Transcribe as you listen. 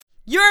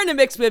You're in the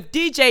mix with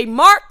DJ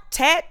Marc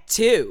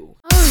Tattoo.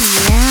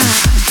 Oh, yeah.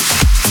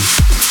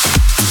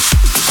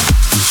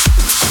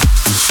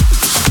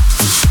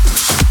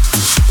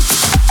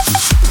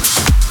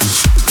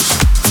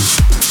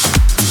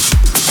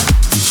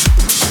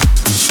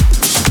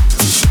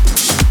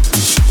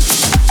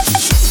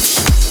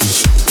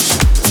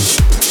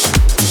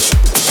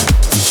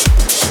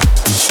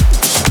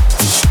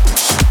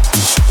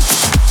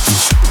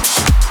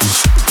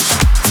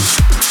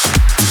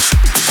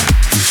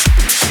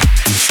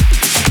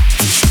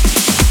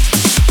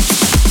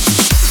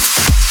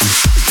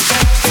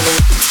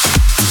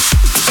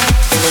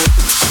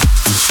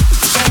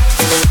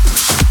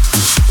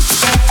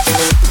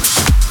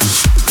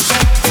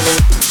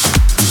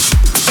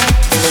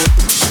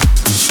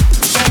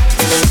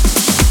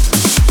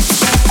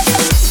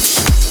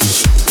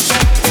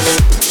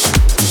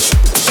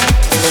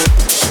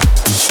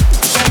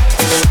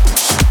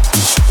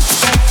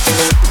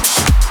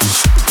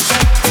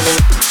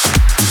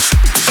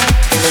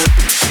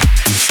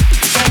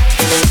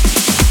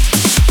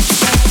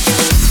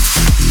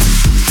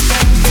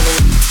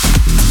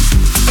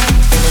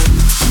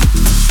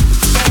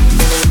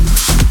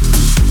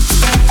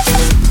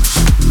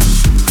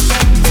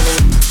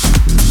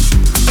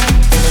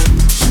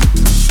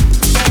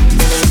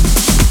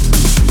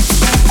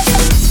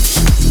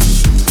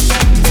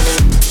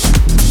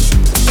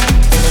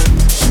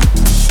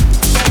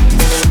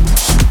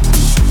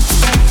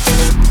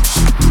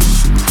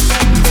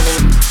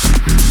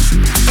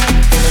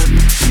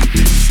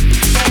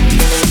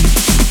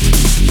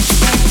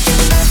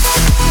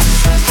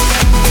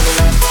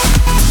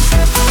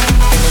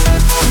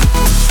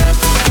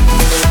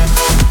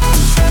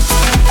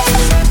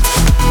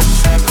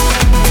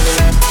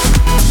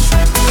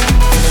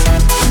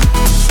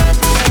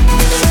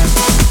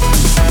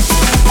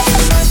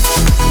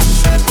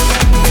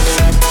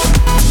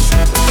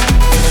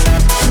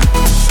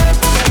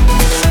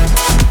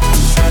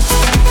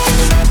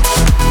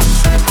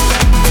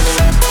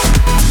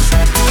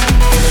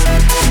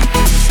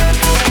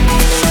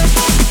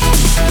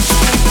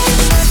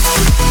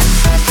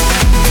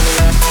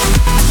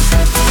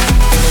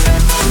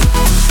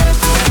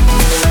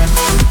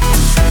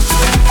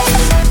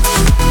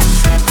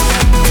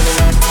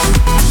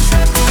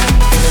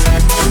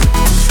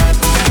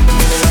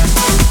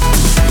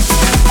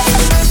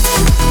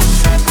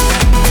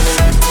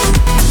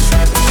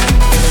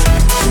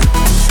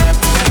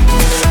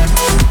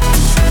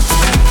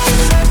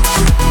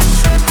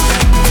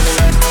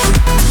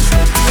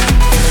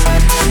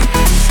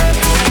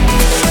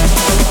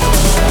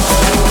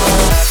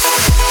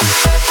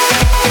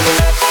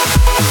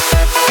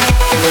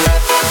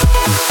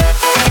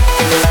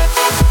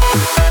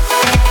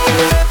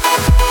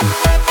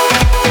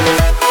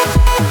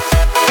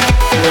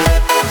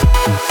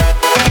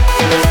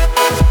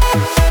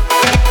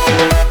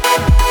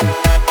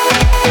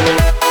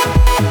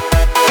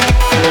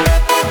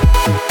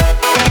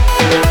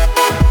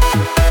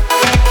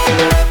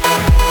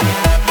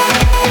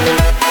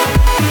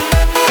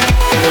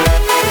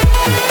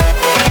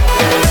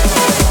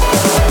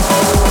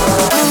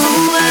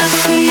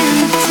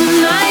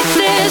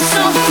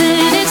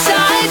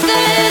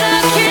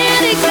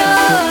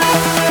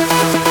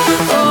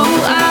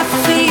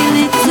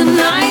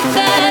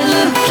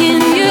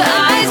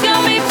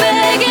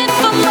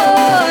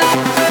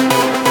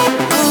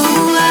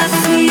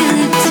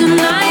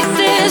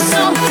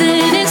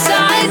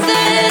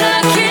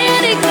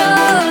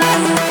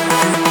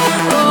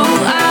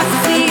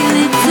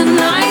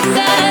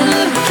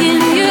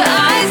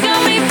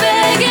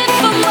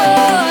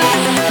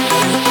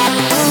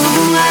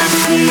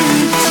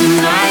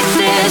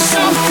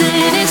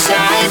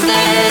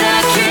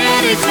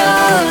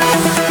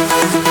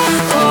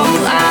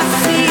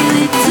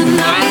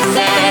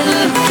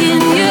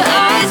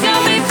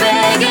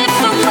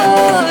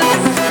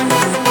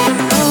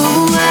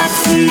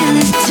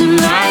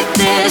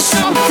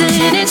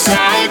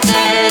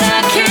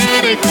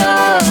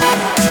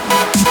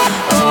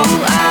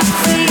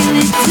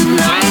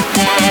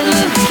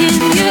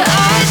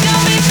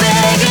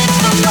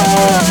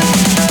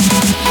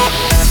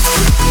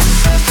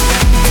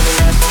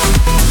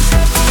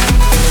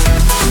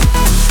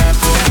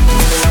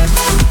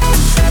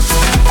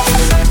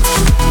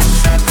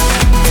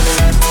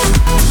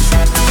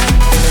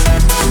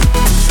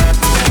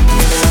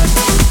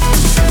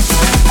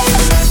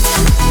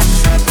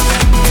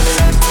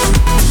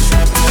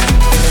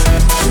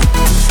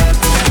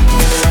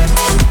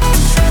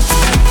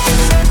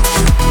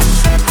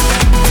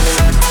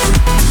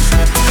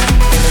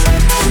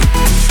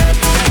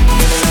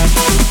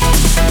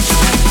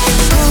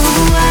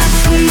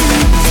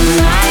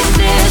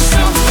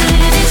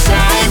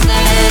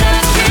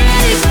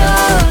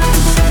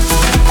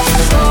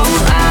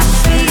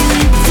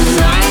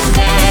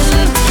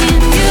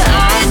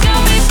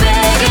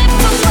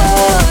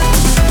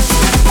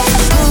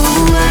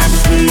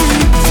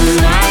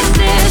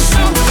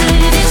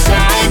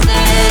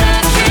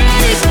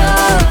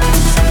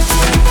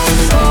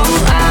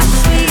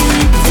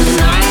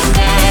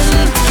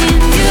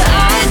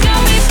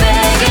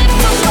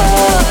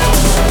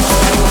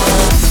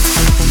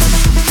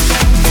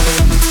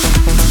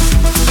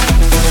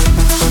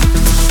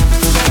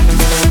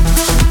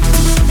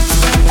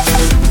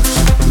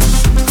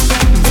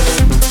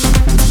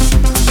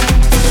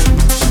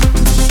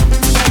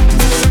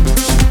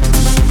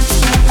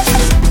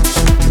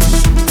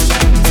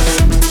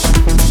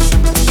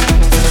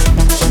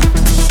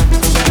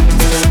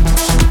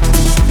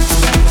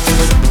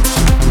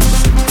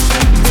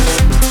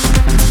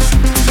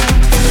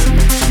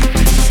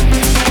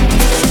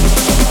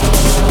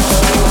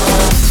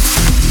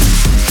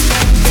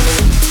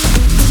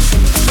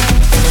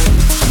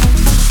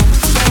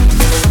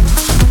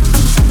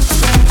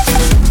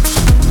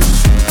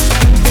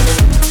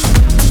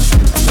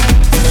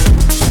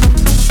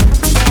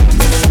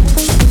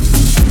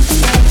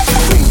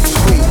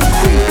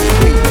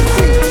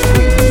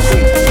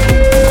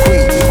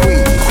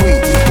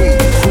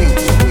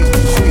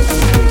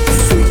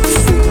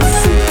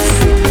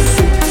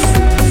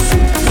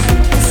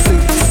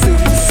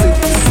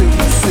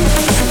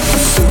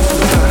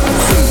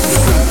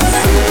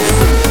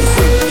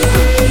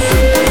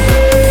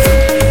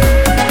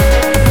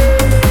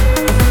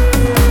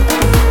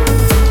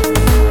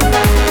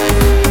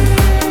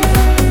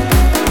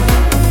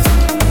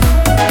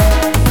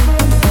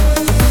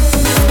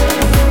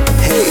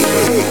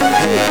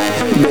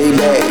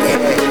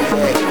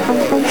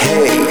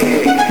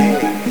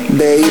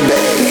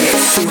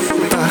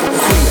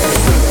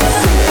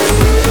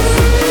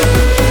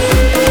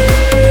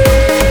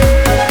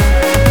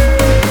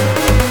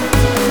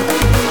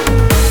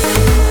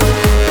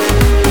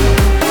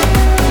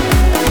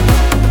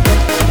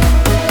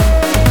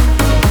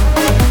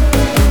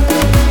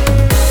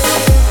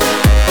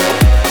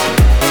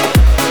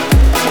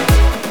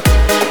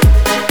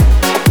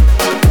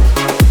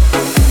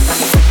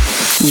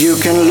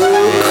 Oh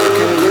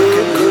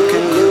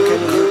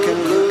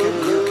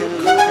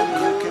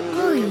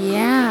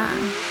yeah.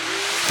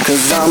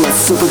 'Cause I'm a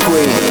super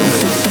queen.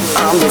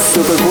 I'm the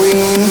super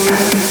queen.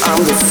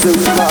 I'm the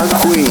super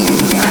queen.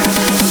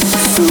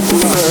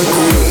 Super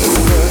queen.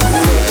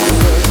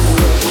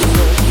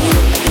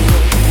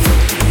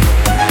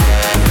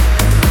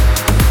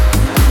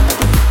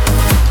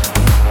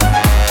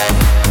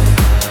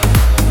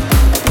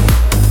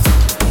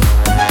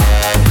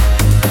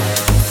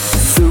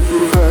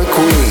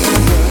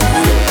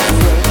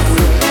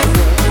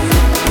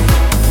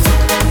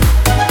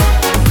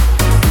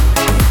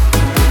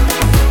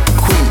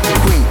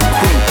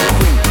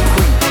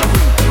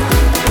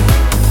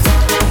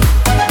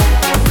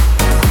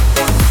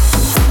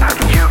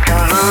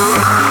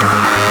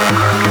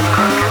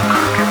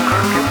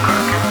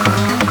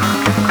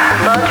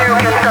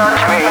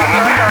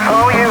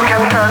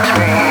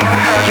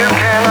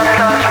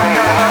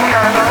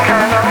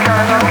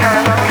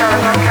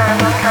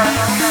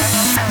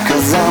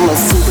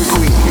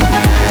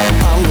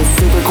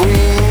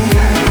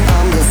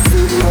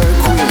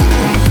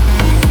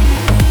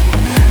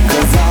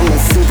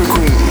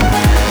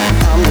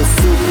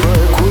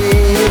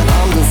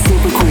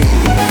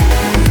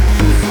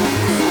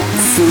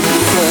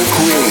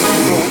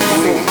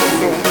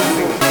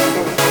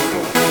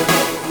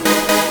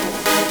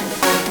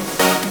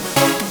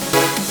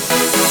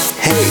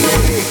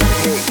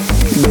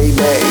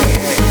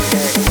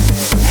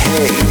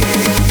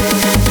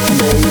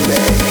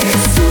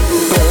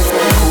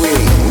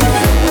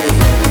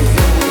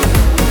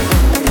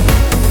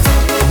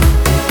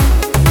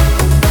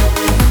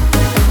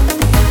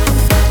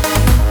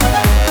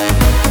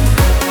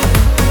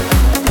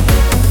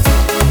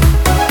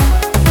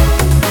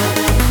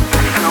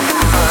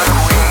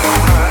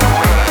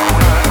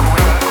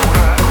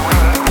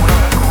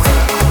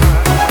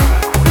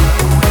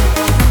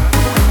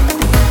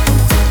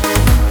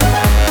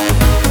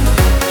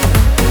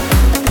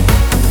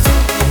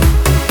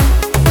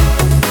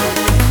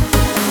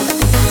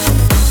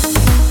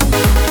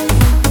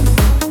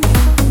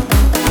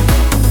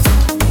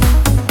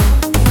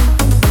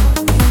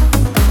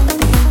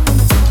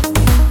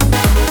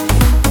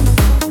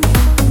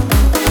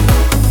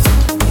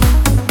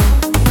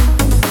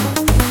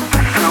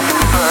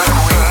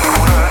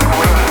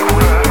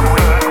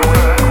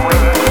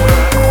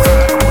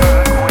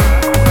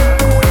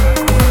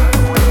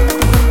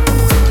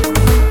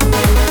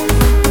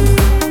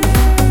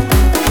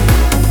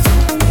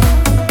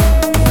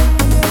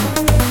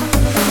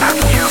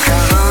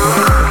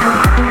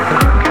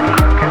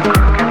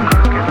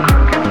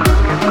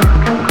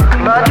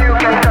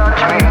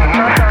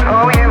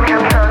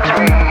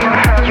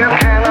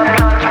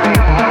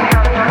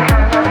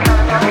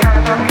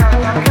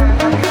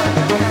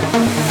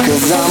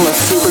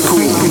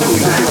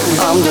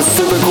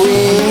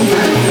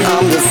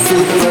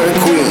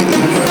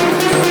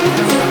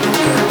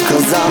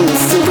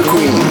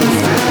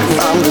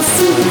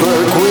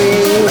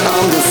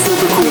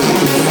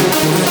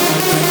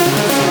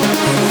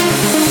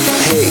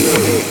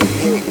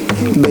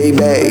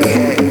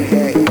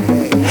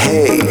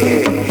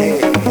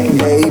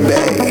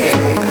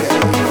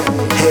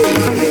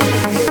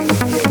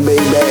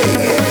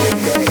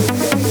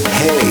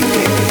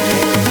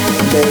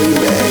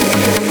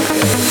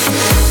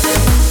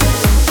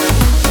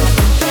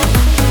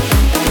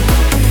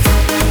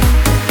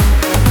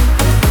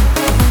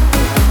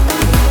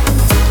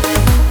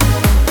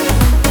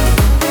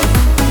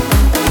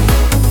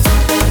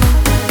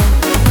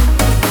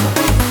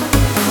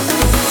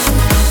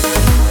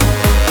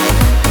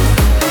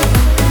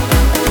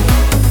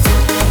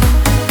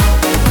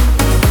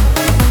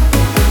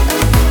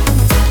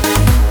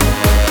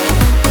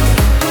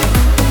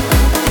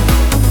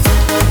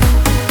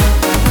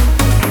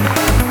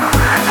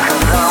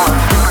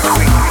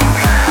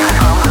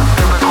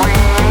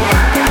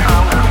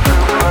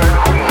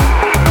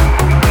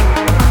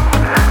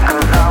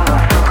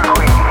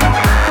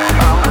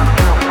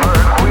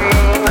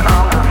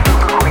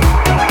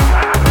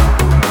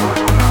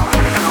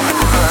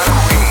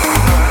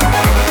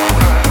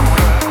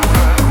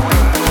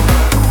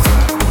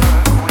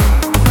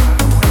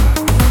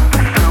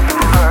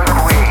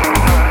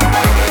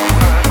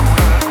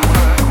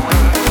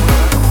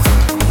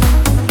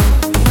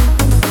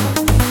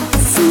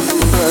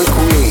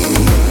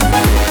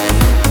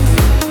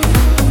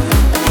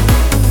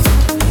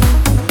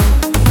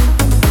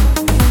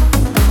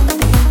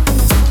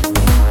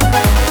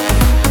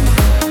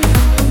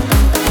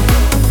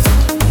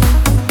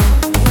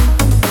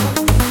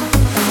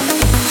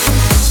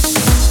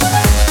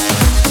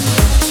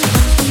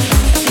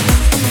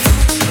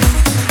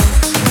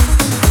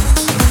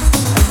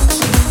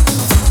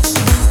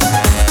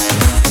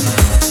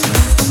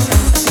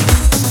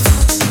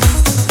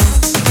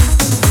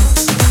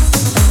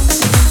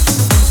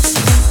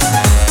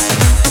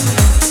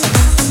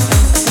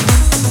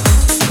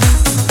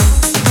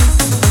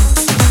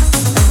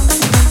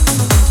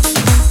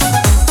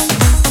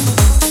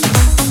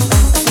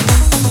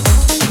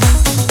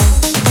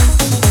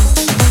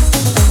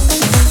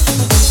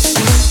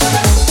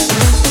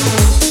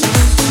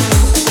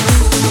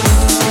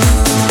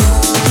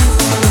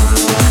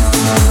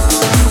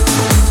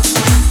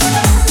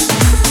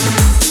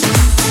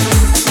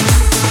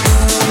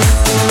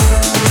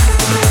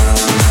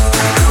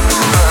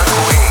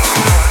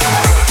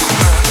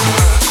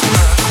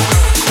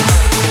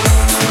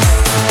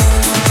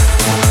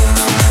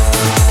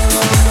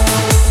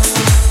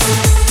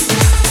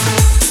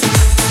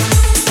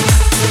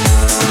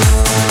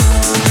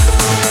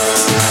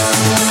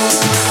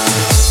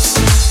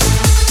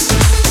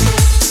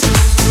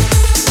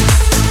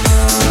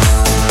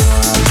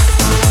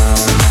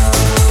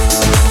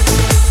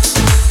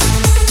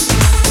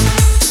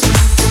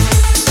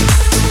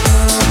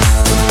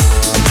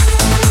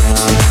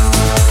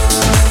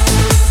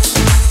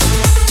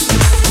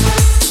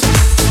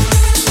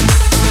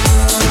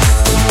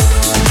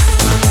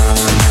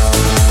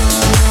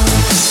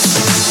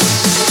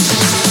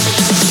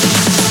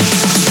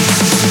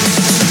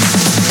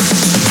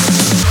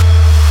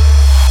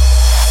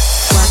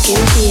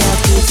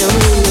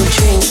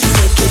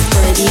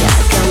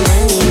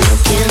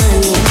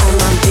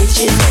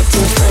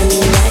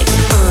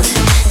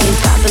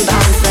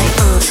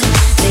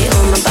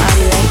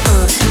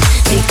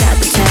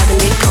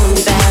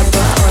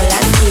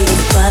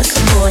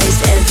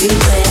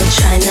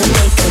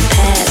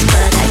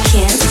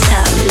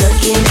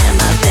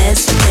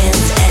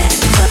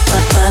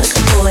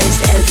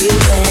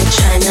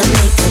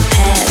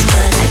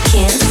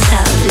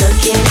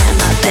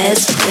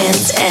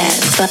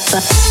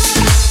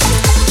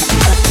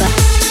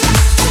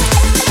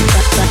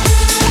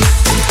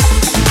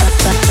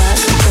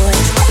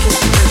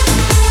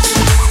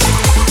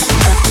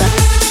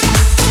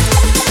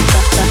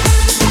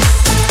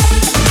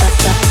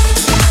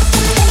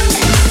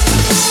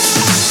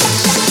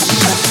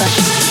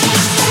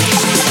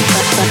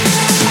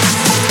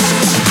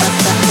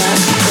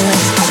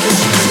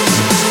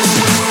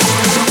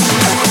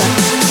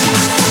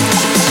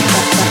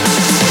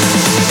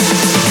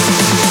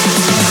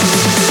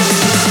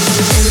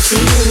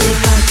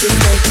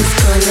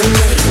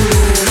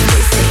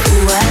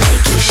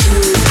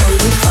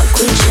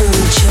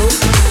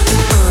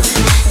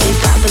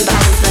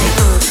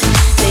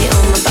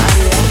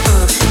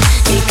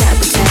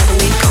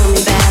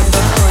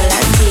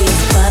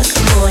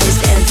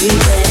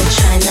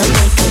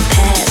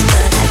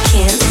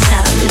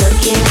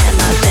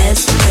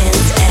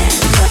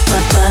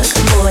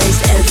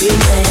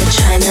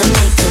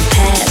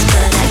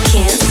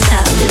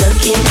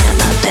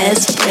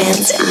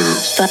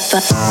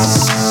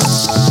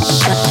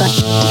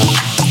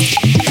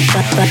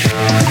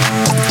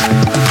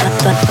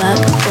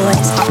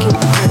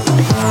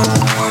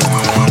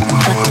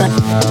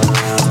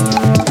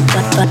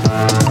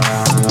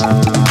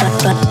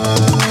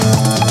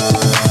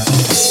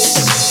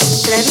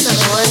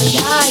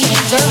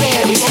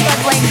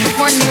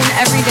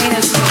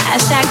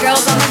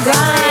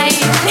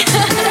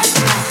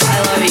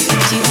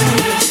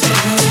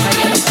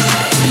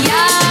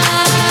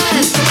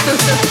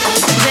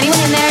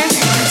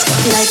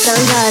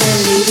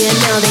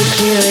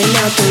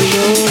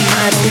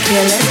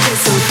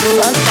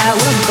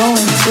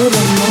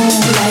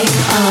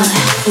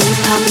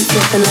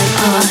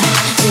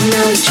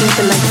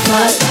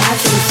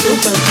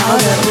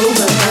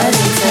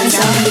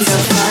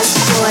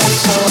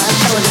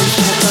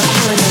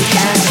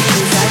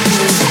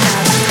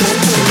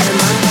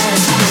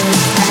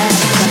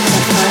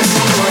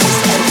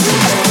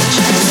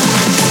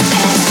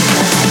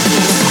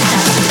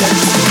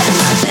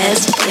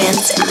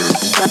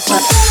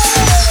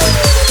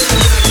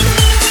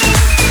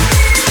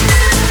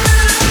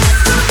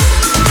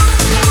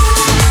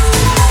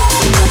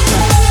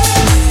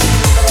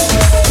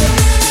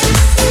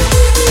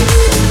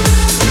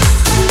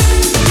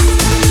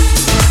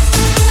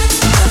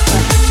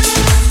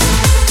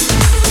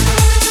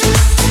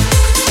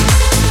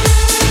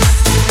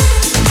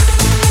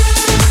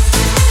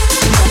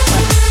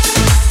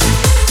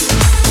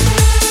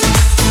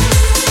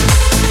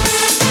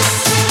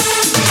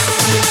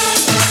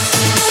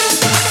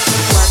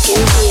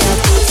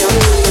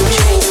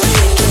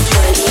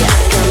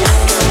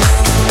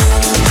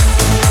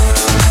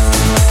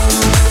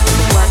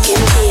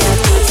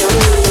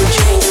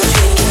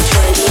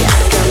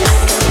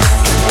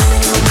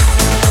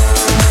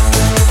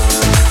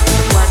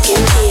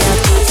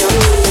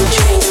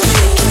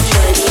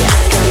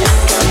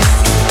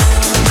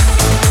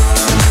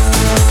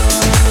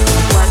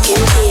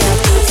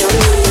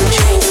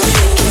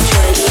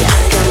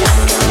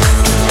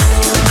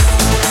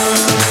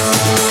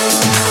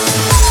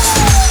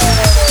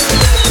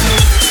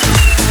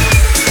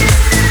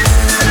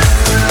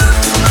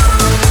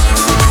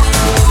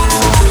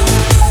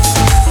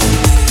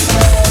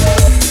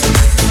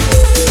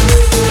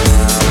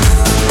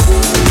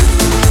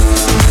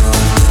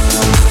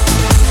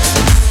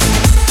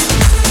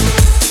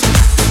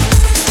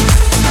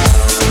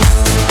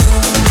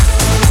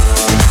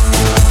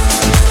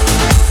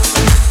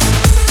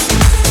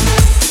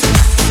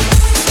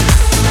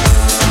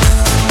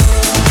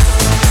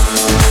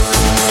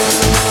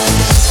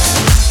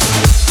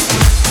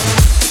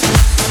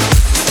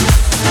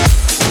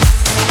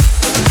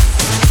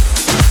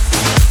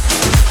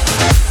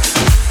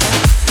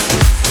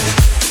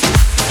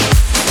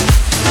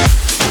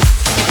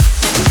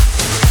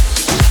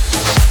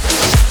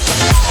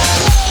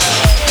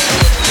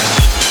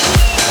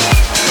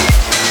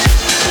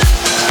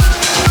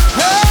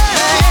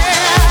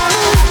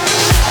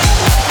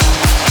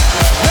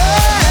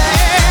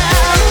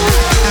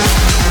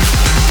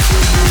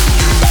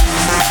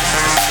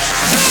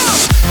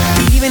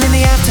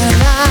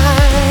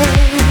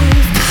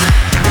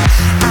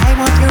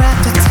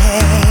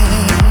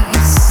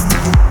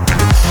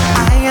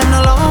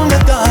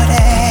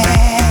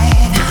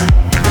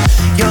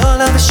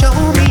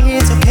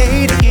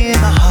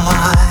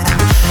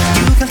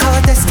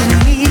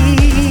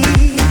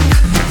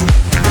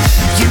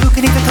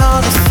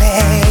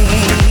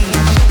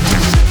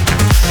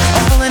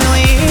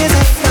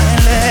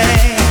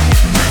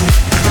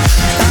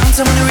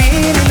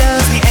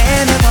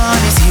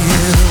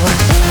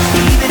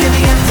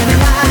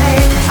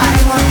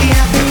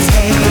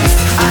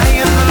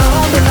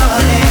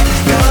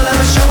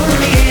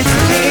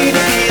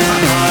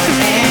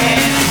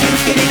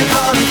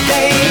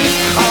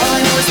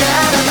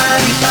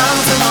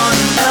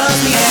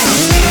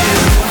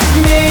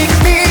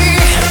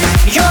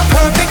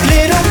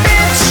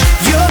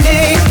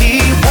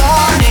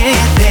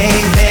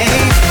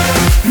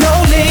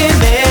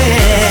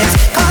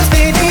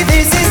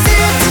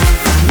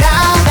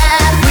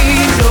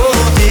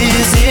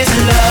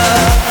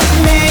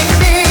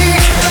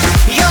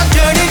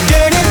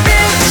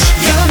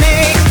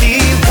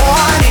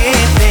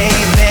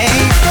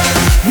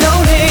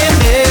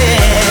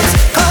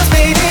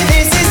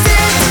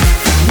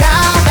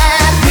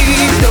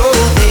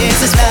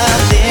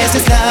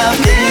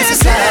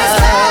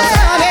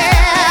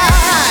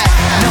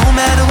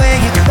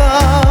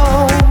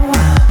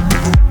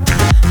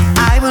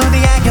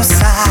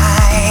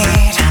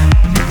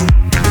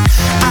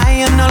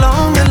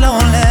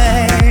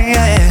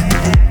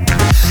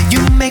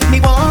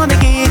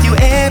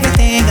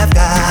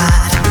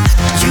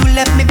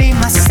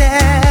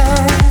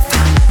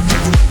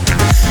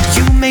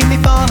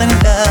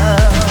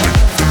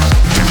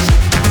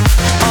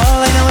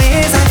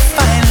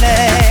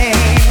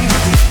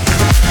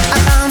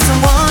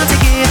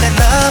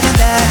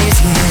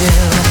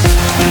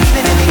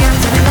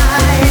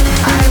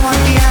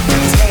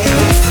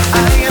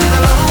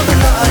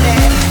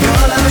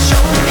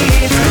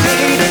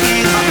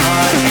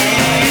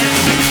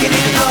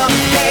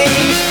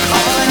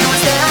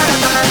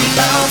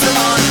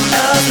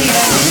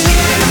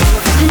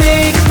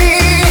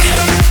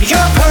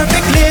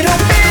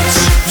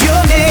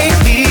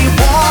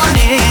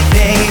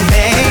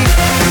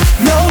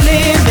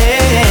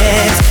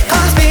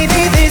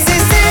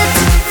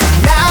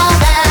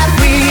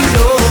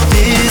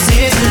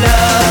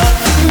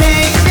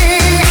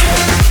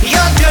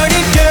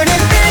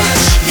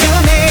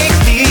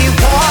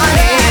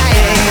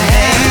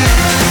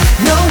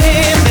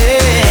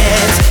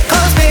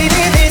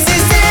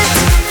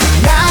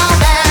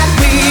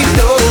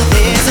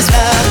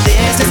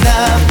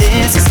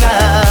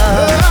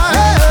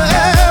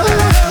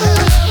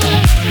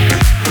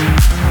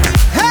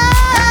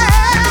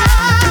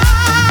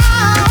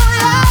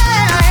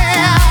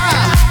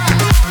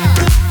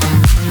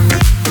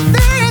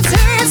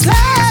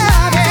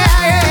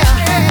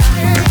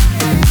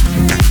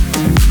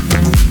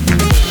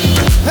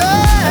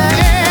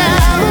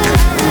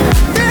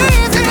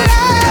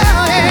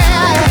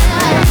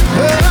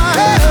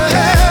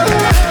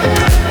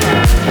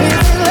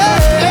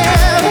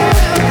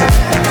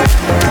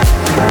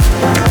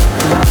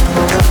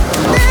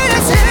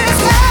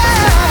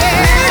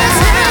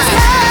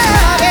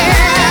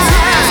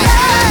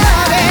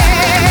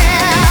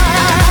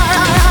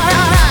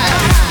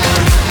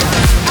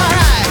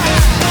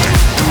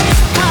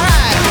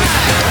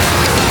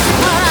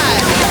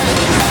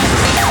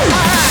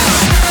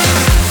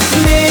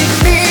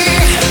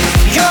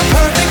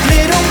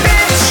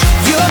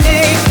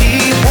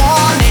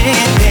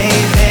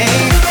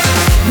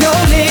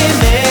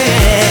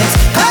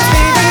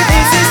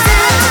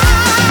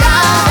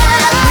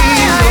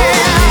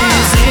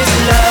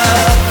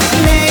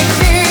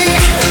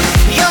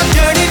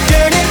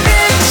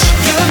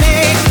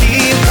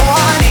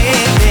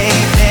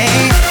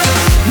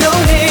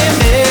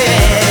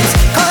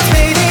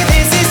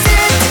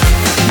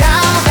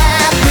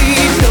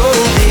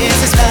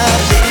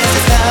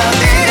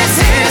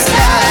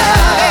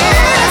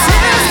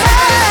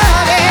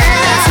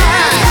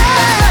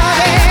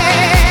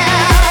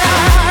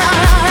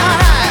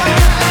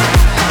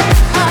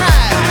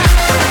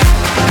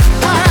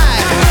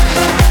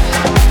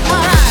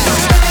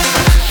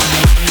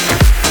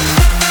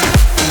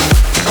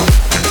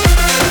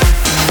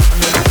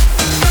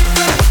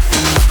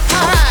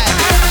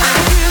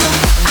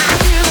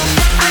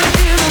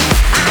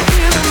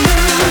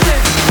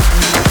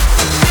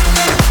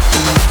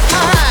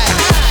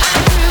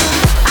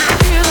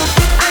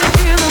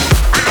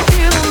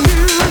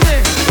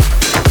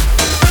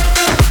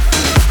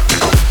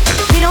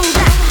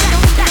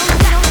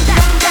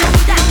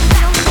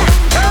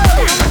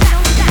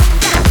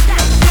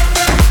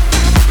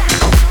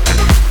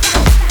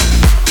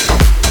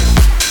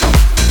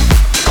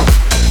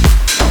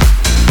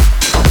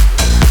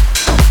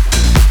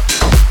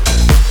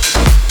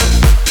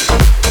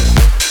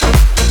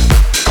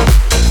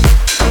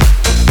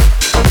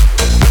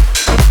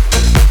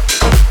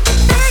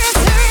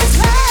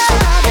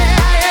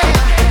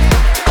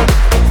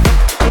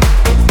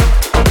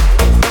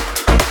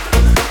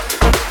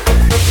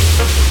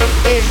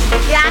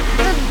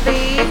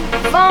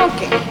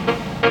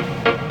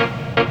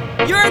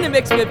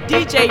 mix with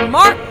DJ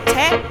Marc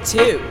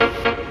Tattoo.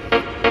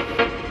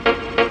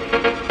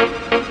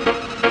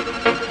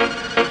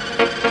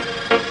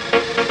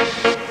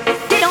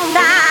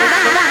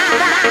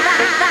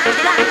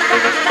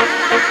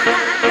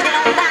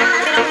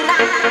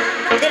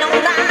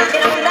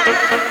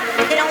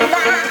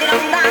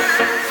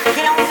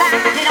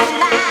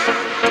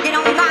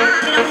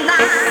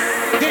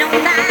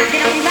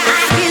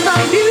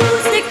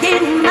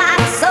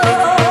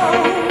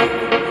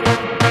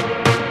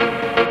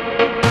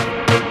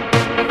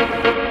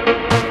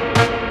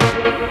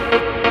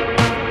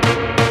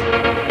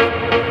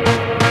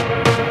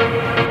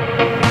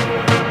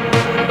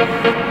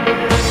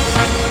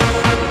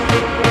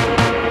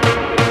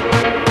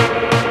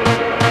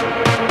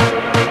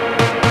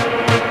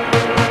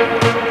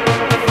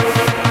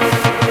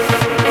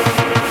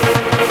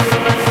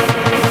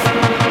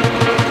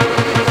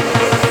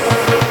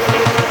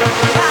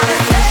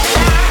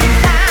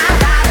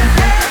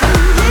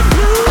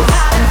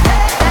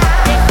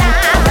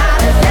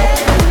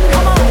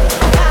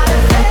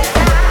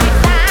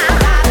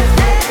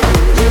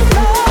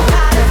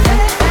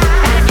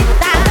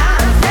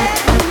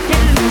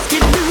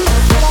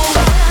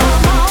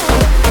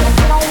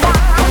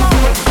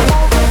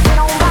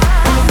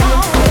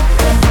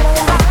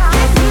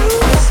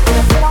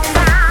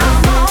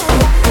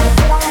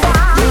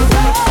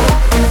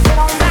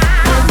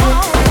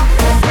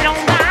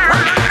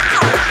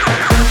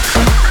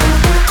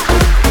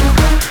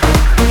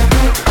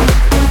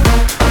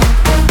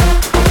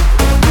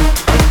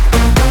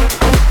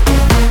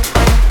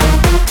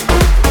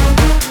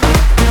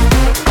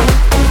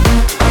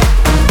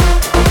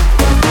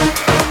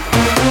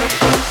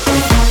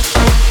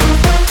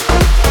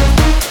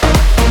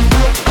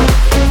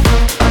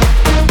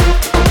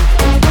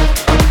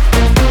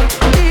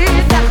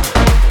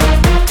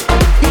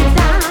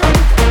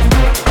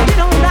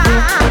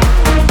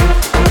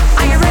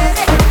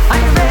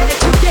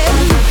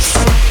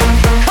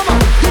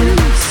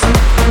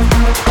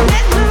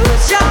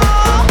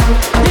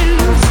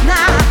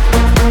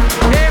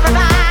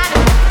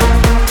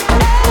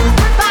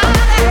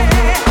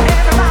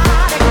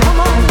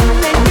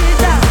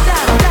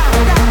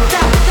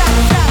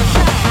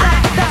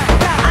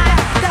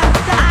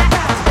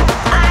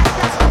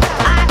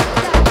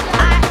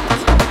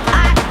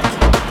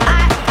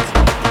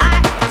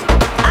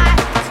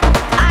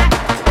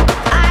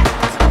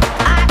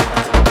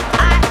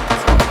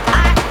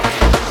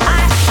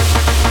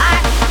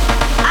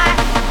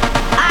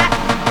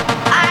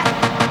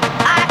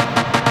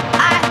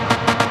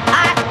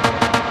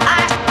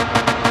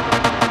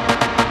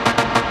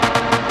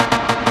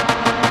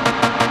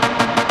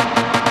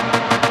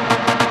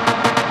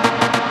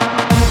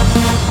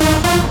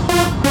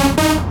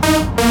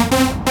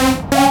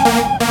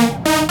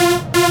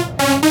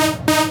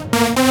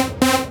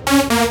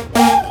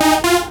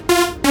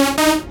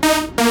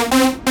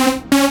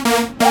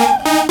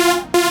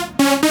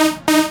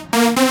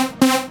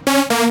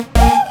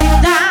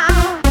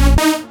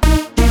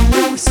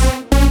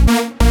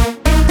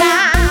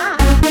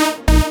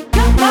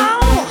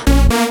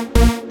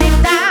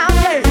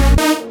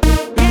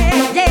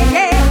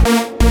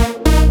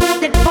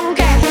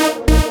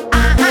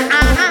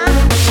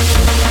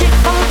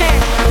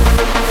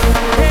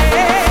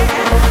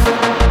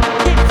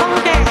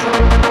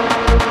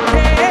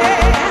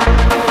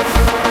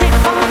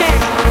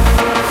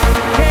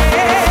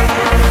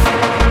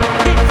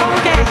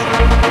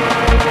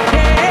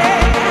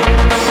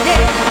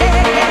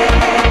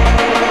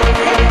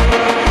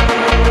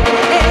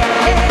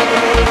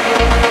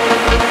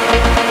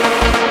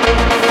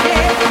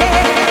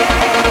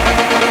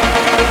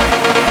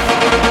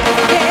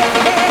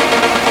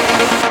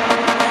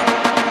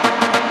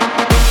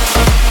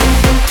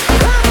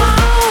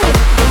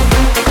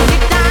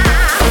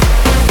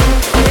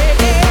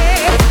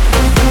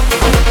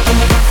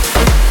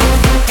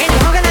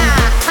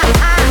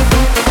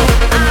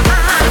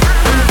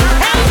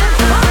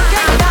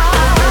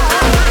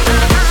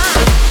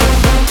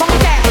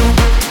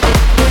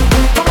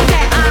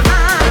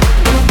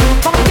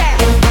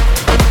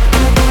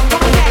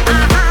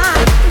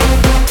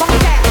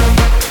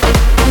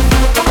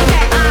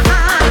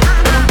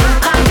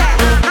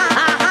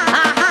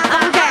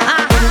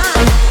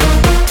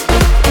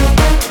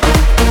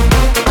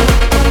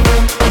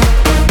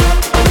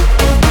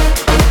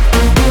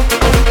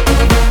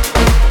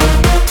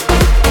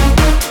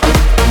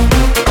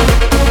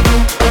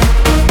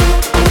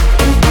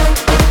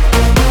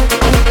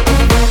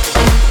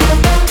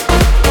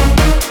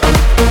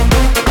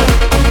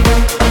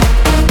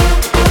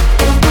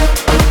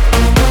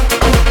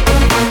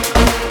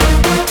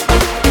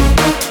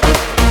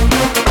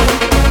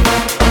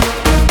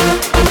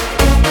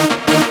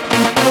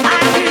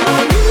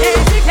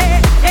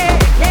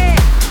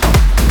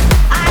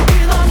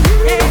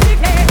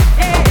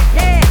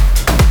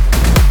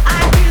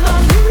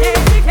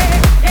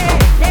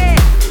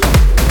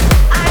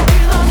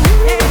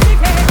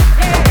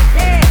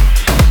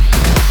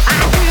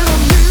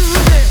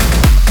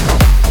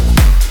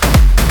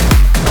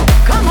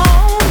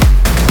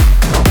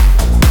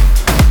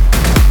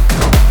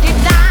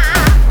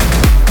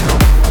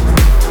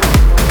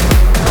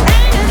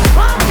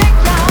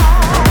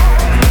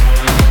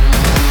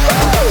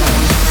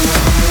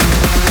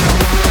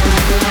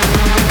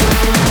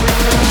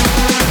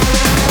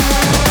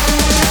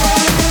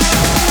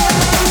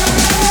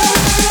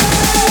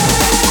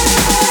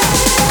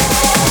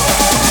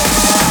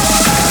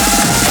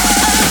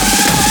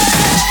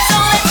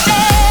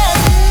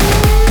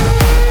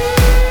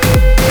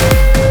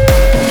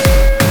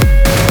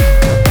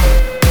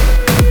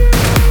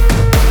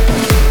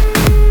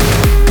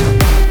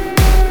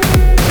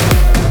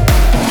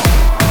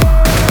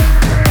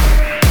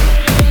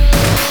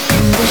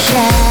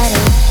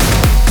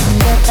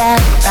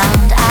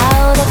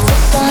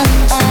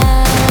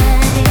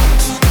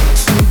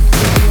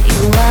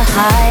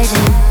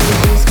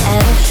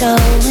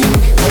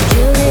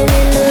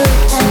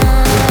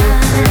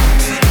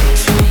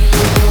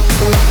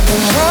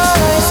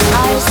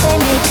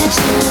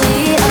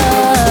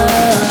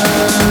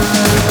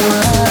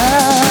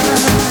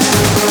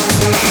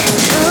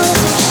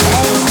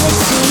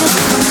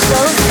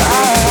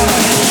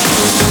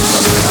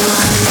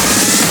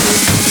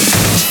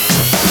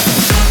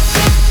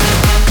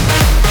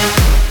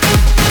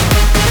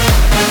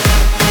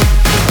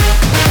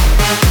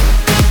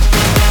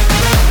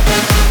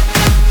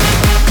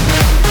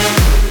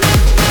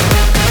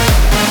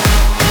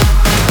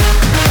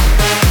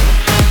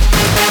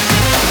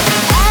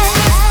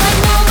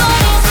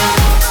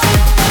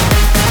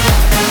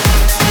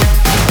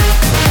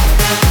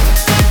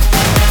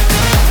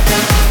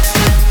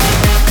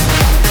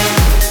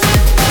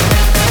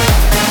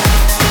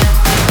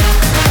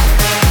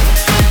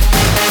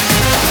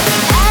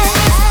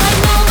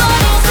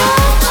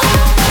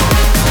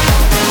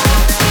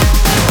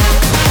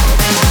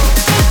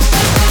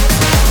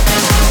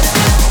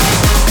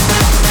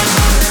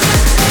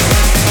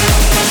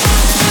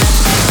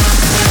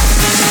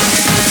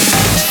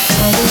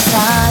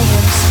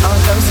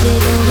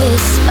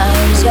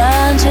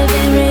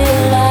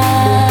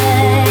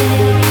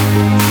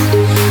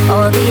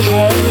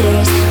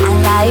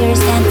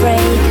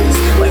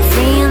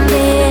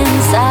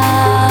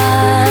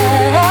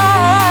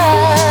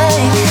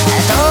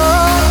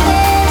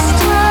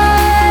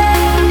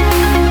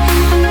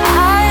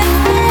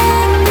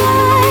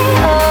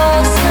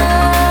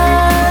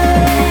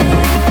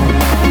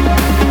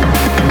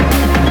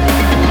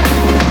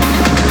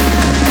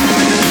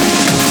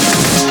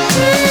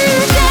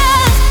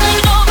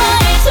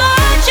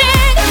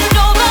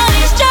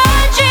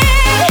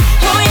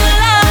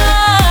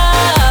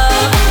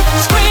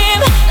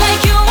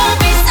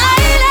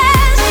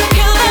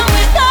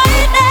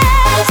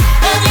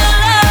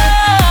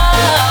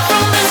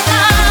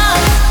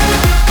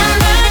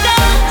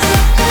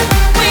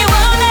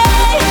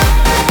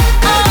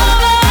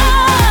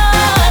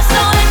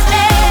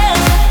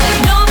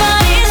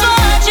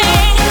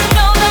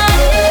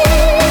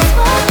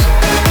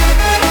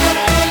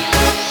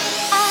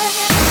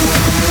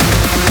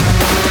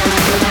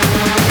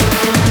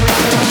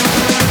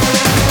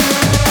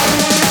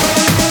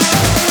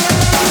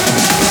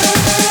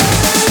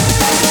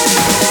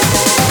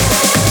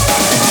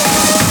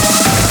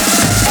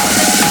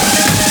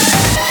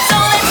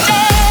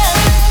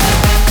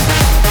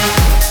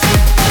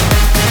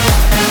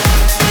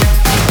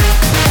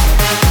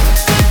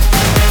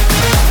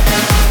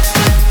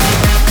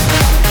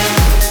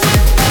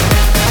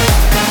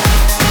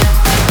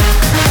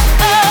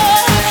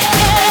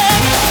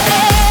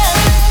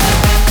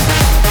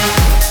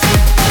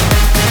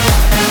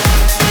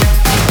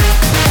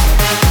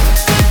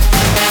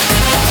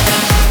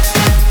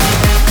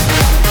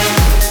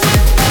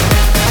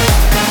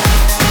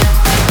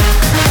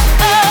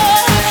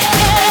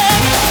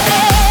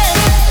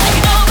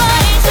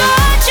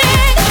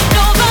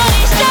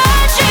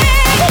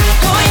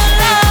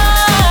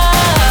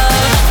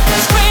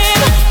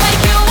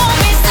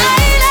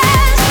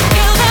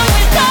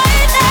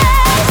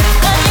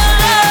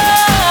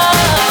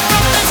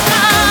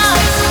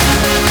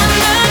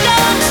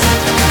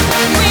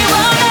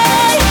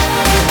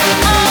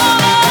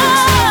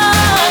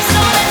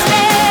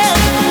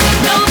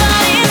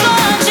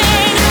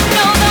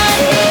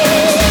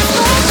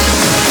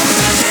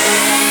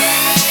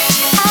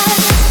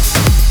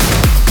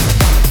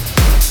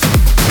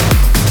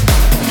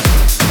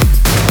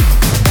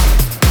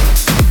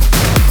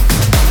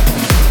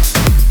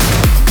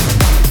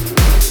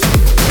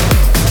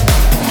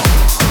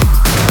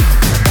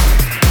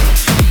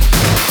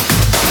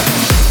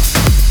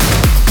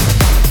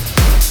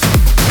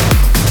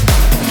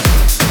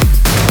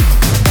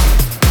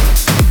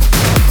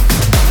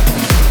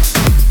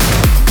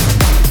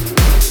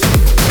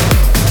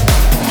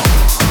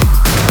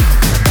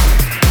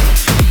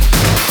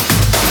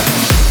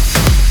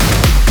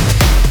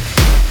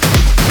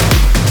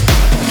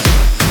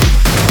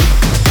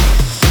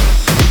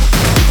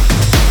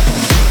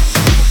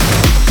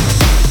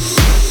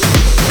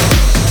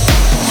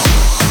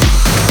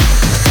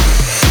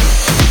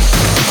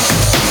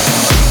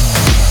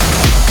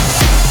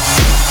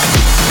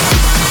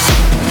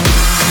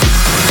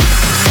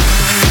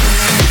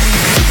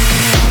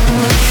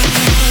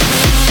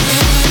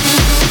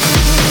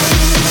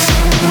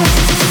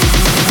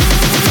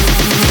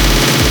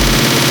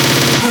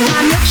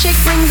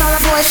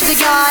 boys to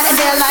the God, and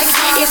they're like,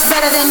 it's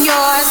better than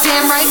yours.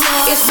 Damn right,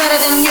 it's better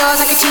than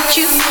yours. I can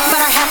teach you, but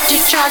I have to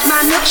charge.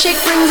 My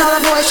milkshake brings all the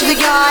boys to the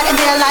God, and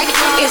they're like,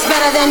 it's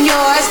better than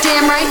yours.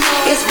 Damn right,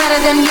 it's better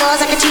than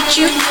yours. I can teach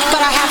you,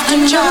 but I have to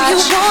charge.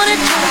 You want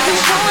it,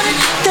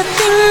 the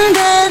thing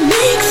that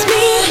makes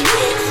me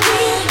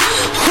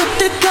what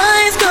the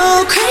guys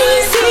go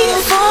crazy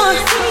for.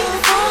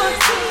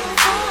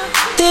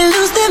 They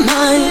lose their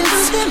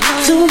minds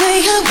the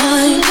way I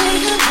whine.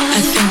 I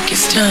think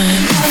it's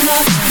time.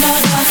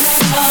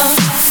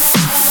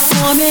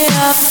 Warm it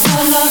up.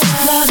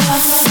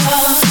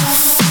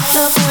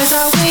 The boys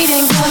are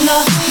waiting. Warm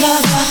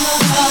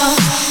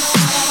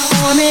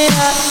it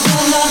up.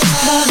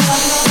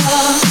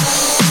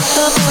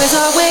 The boys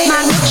are waiting.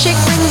 My milkshake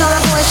brings all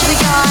the boys to the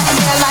God, and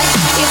they're like,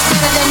 it's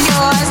better than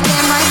yours.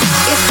 Damn right,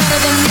 it's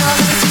better than yours.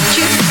 I can teach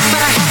you,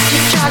 but I have to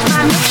charge.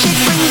 My milkshake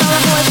brings all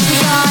the boys to the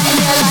God, and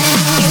they're like,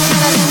 it's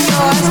better than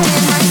yours.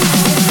 Damn right,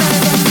 it's better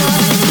than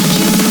yours. I can teach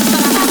you,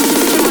 but I have to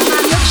charge.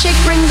 My milkshake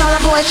brings all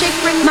the boys.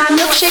 My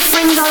milkshake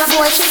brings all the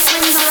boys.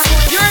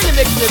 You're in the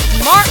mix with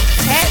Marc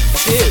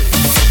Tattoo.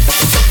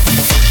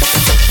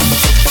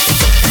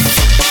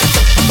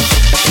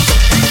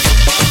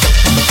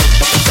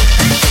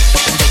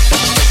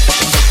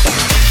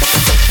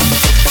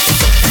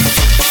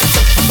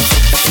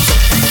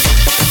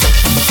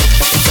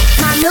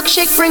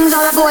 Milkshake brings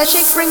all the boys.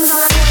 Shake brings all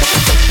the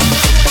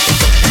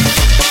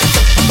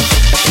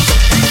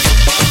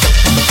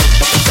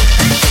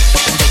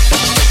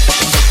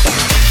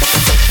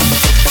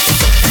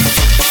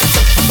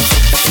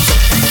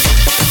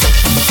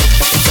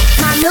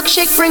My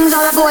milkshake brings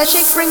all the boys.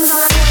 Shake brings all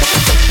the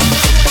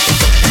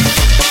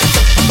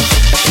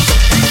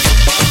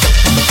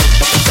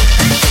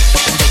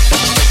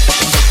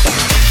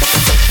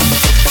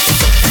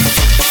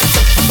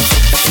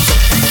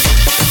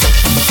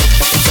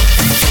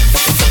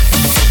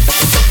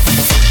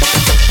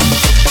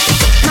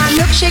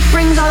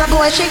brings all the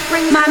boys.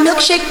 My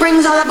milkshake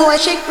brings all the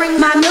boys.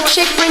 My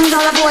milkshake brings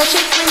all the boys.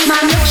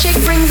 My milkshake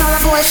brings all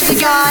the boys to the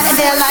God, and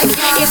they're like,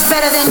 it's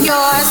better than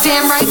yours.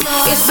 Damn right,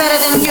 it's better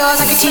than yours.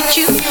 I can teach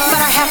you, but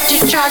I have to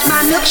charge.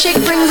 My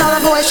milkshake brings all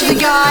the boys to the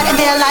God, and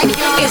they're like,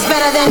 it's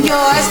better than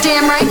yours.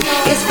 Damn right,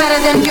 it's better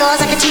than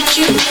yours. I can teach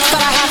you,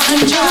 but I have to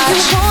charge.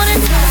 You want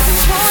it,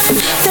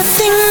 the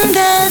thing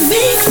that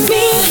makes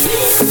me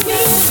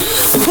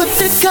what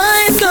the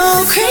guys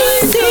go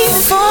crazy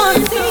for.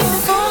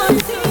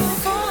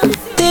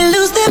 They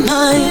lose their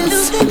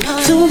minds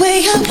the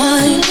way I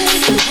whine.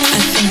 I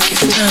think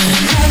it's time.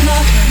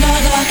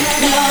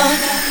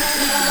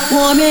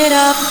 Warm it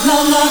up.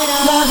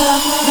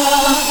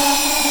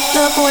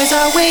 The boys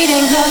are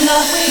waiting.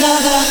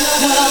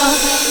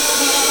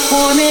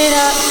 Warm it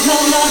up.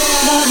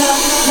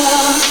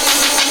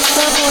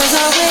 The boys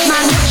are waiting.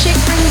 My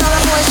milkshake brings all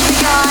the boys to the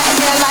God, and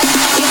they're like,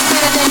 it's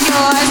better than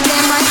yours.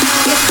 Damn right,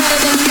 it's better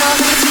than yours.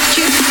 I can teach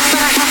you,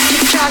 but I have to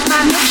charge.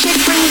 My milkshake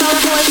brings all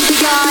the boys to the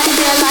God, and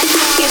they're like,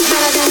 it's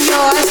better than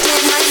yours.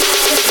 Damn right,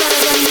 it's better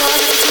than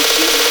yours. I can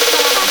teach you,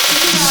 but I have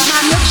to charge.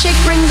 My milkshake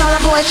brings all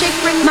the boys.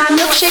 My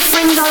milkshake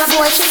brings all the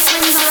boys.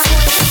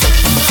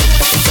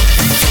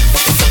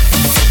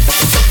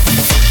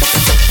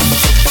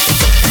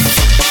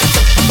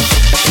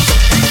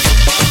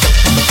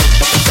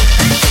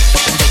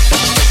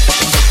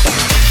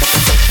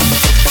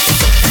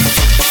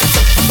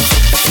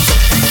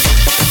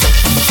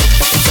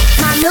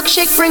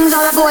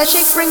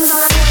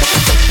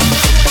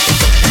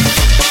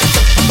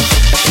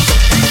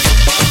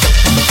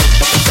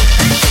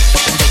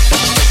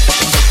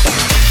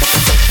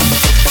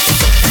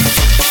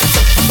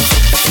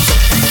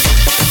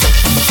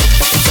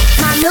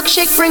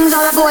 Milkshake brings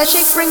all the boys.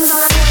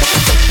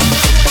 My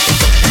milkshake brings all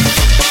the boys.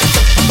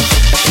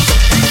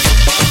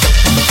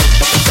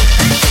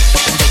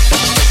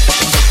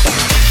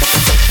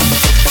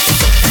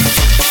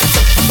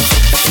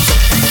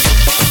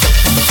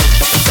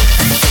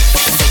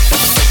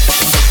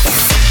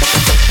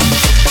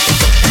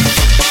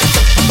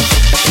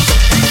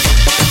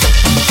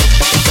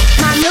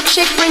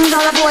 Milkshake brings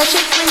all the boys.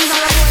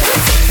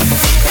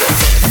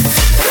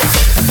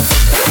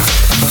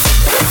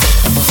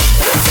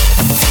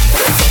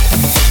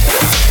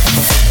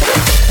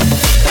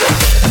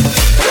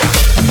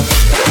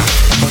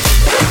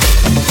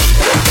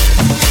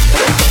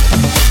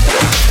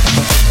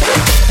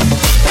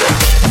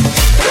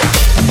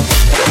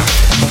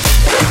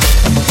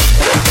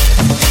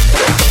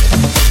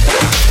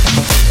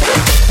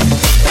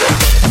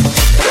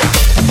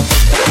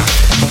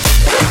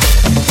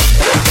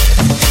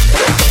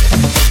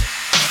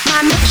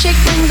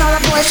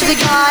 To the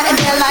God, and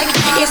they're like,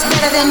 it's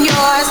better than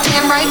yours.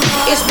 Damn right,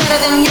 it's better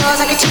than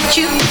yours. I can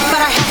teach you, but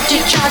I have to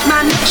charge.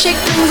 My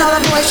milkshake brings all the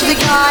boys to the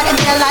God, and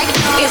they're like,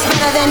 it's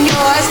better than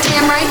yours.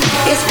 Damn right,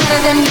 it's better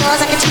than yours.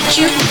 I can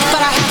teach you,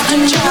 but I have to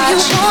charge.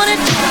 You want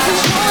it,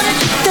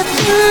 the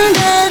thing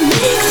that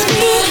makes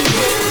me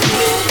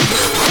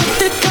what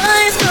the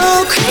guys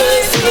go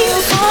crazy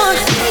for.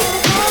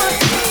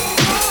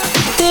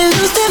 They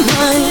lose their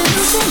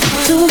minds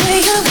the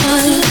way I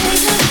whine.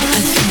 I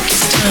think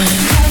it's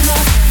time.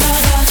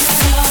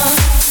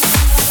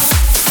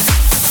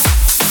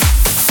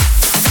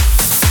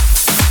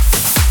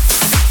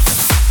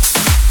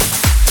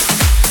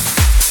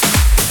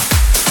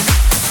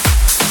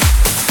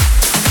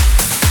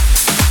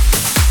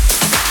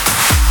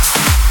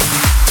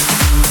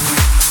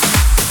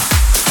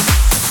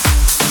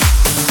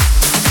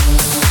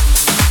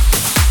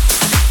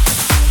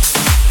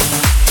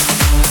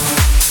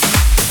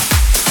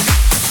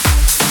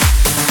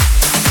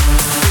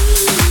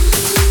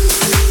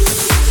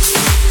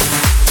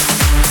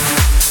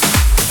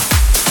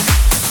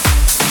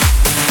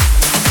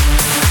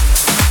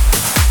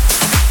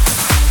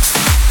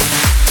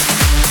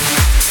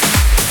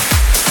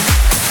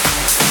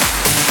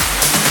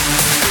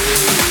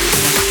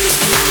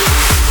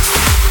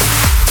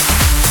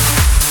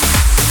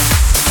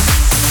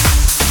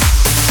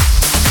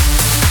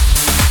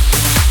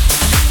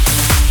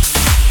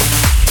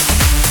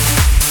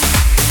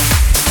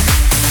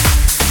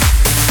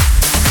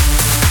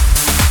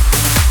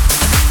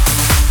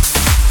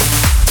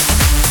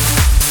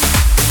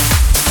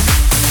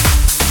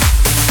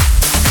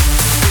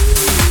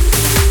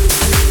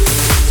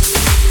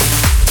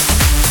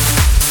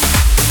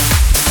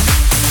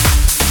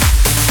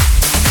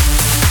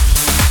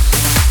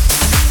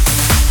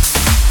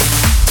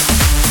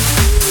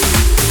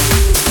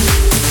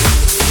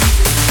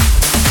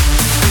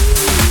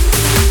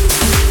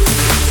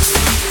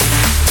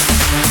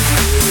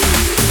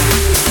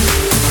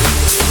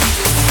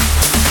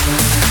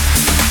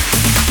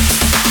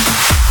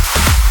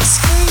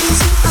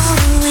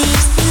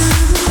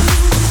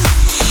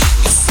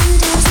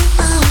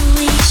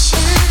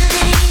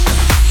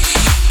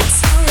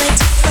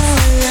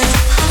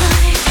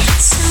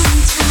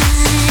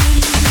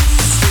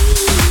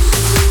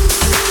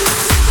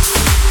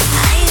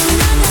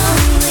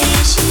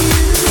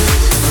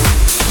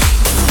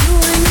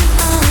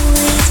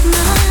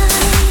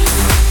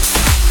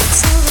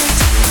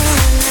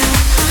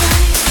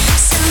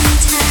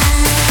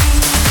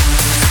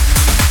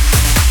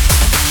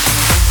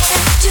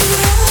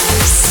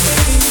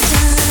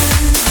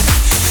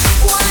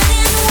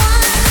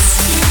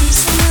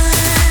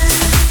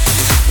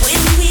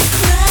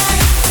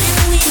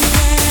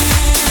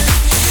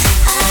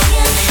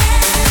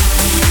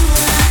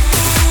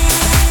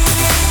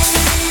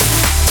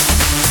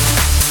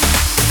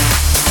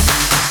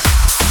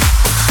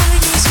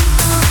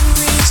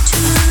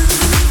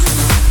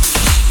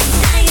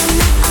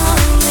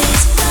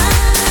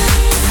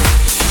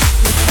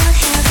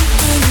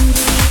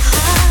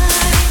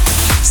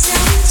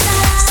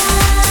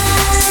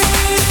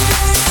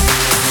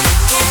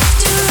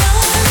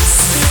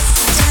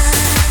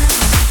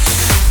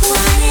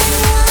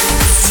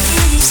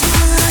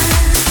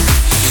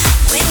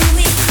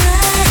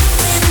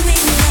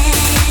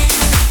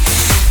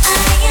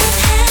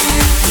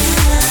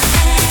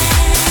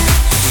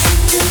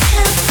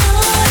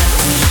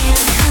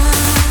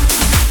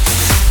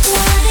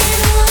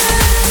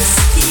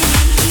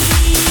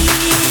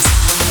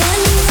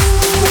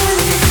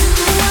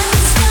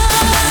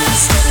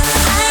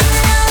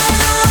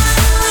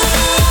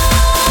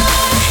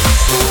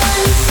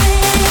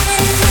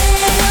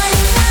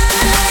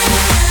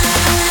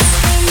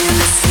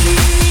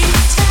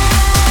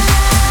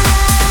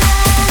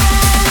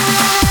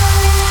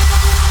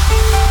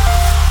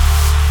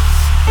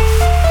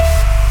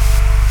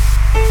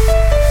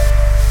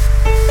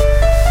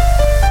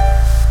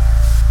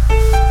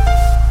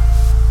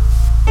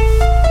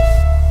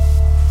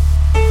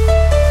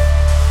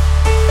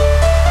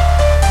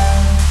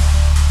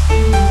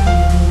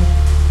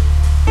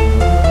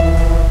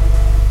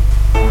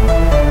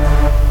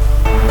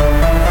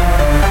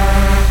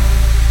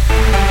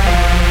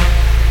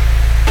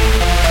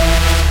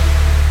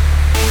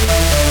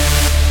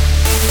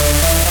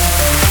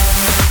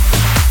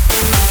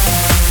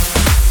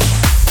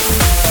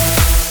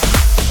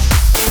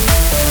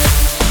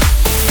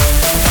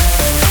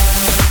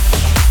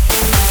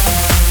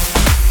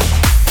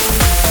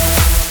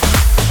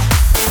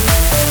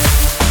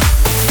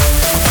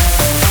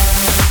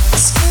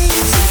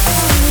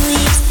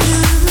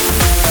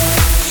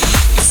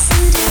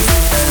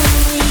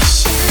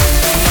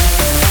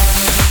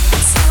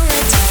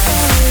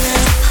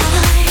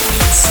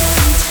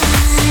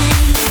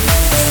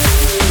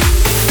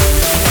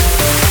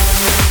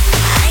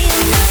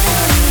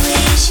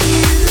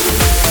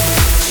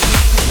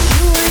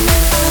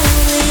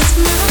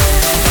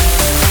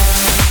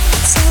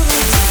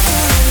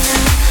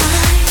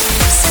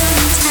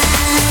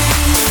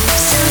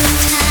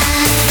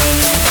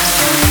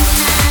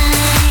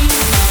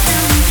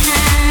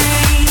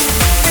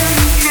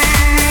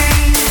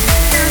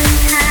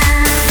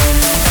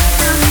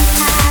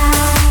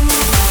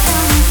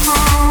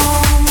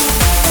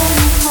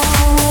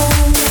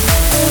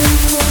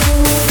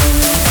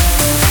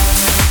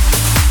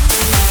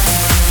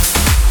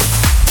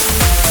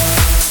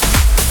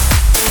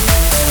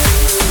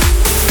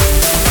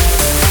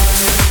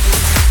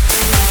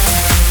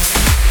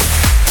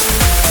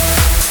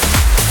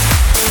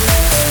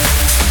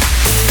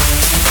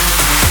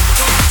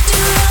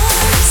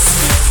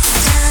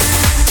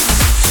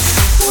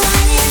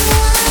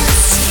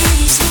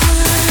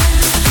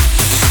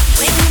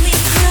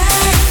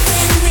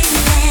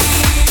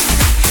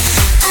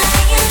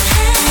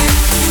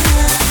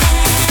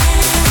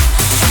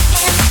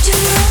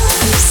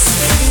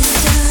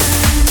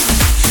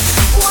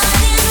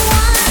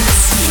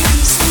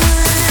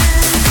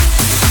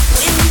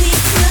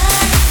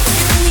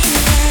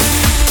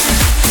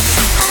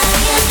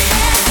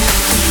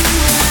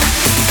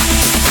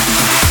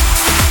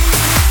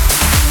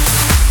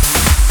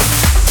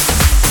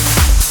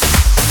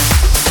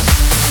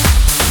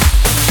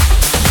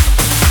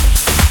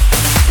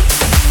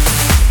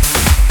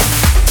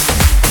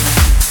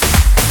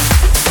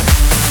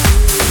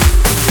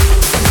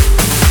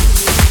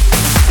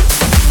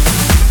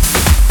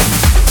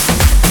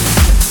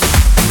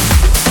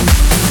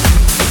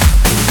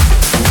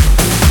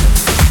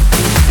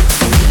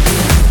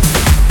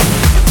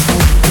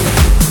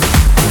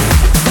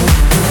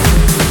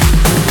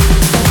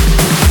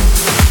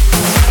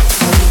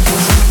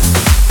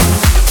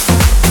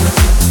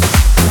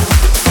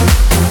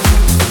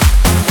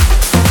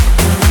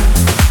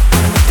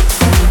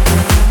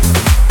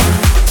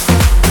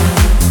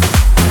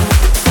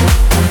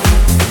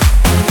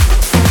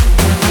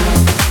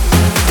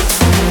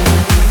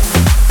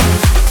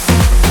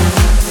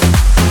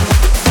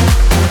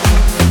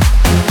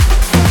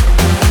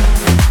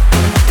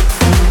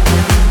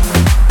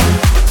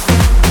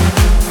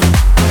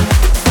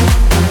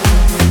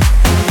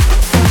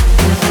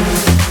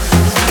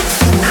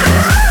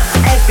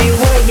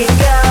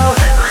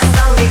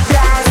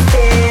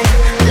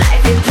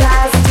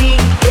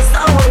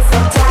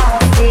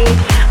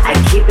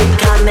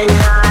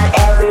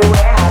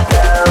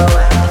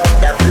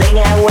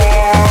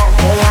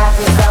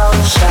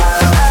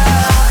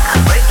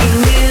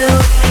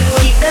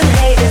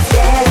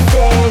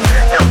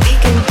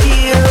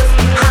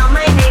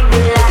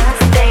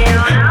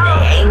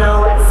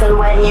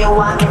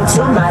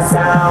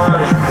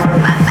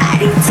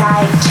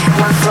 tight.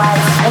 One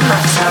flight and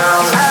my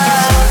tongue.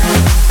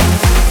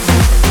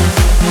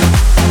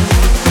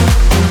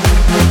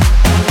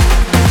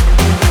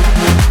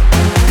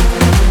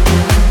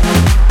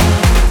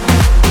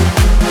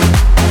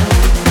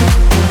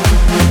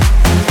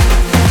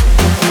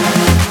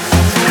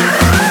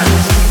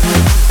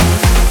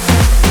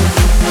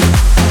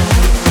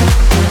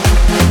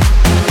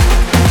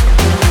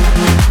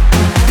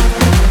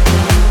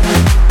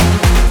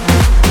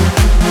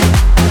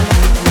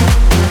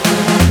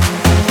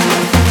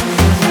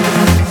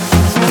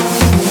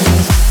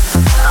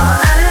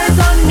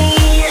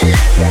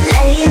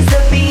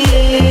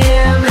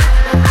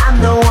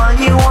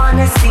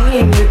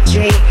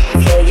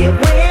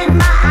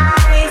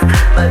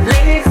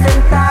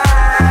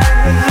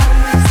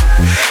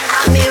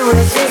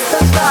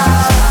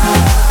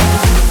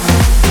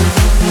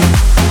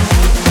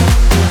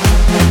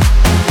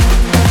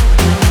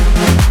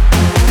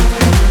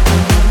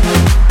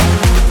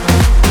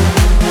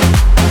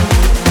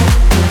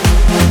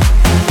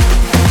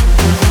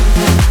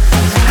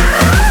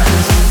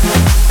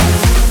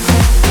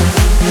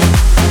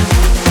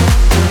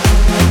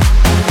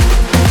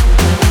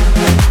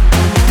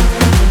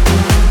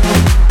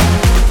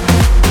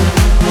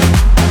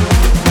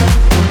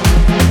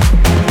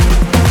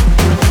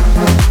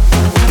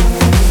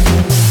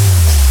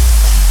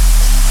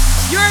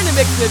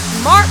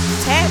 with Marc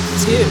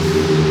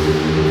Tattoo.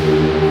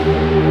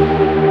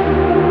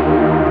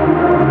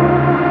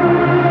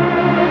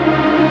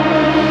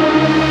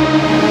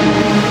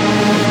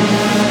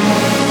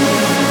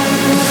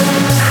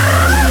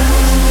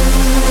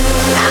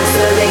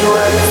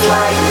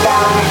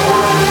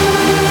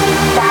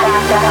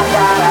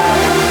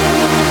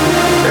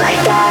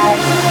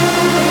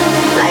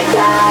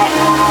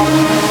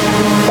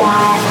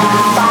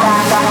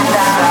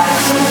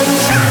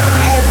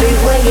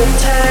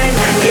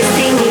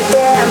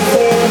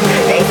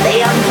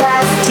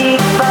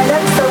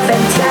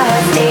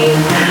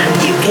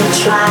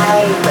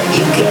 Try, but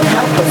you can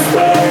help us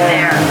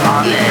there.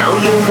 You know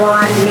you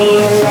want me,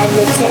 let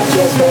me take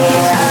you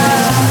there.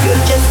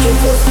 You're just too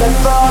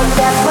simple,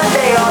 that's what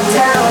they all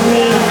tell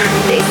me.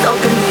 They so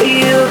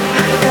confused,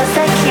 cause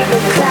I keep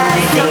it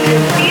classy.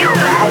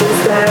 Nobody's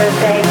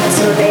perfect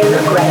till they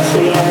look right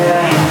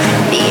here.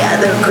 The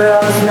other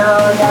girls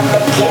know that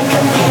they can't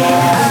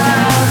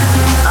compare.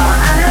 All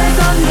eyes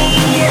on me,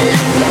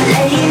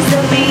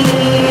 laser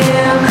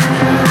beam.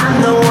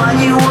 I'm the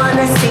one you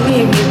wanna see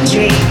in your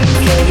dreams.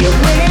 You're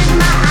in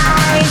my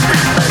eyes,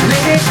 but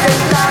listen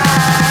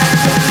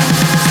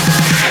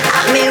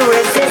I'm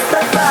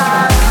irresistible.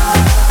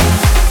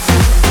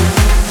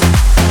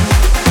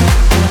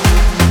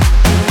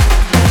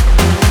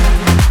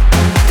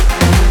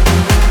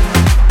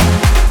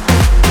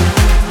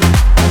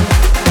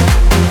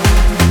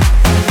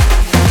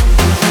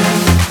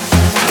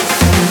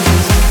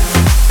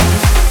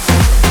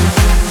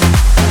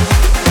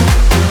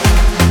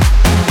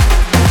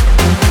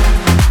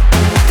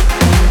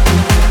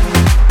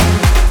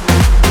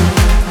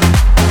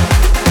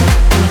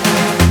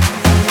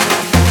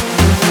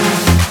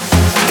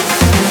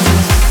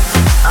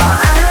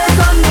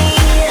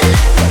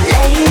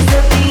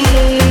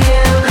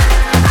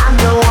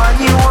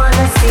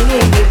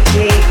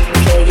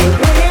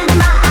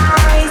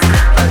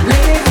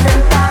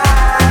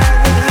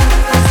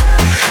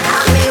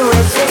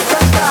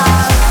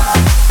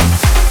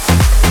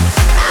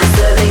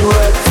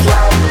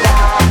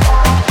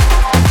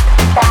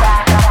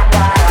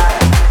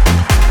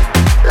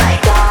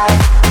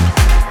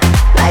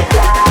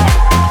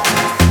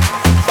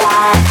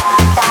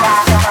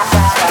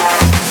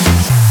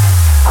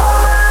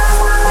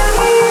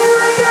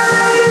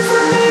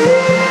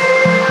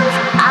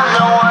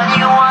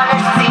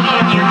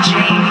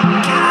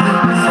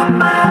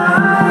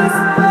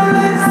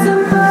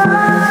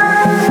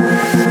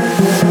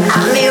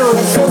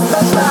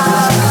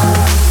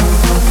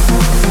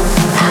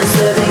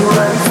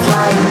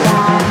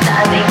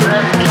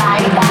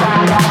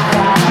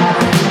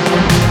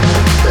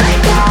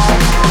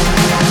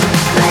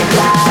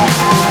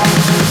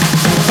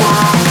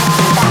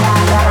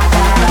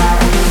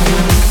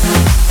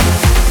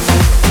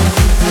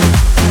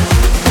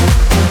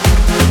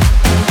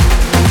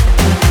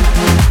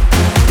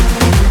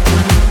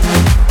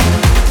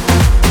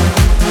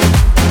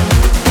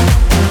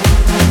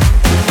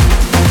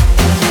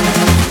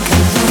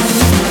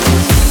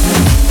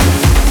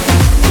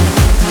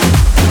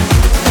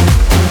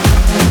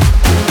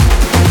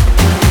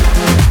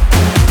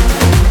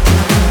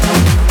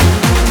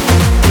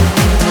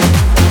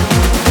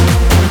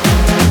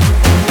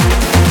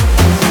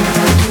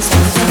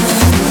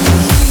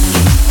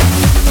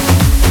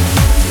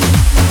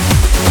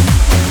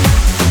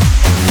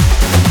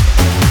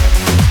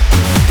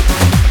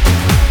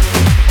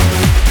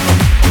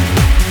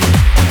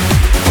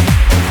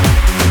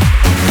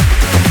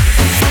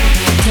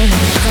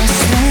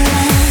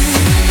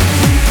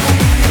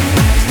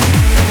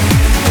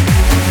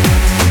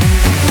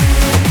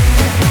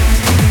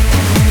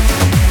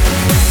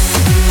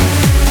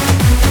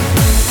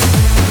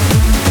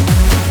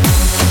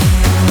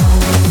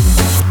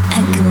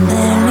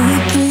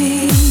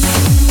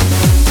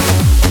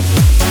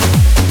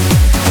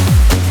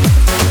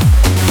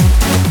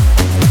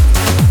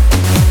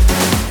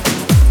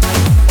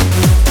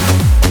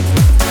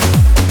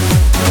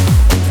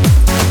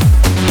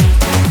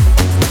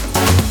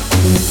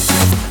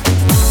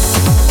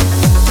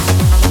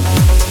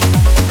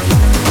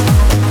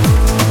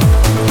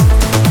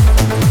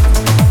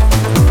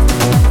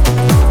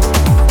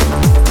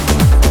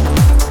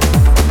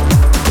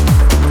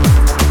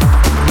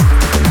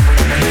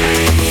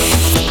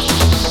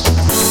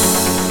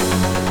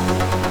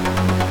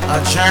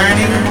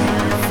 journey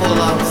full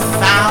of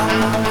sound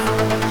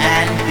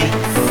and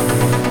beats.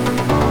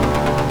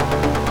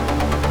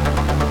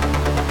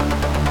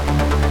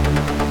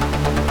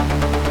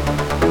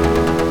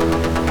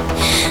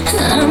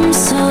 I'm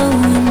so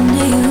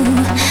into you,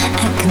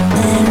 I can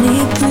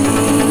barely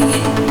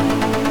breathe.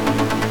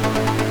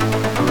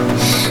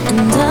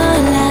 And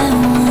all I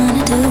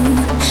wanna do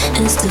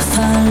is to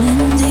fall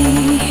in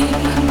deep.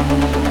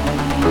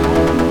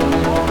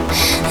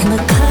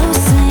 Because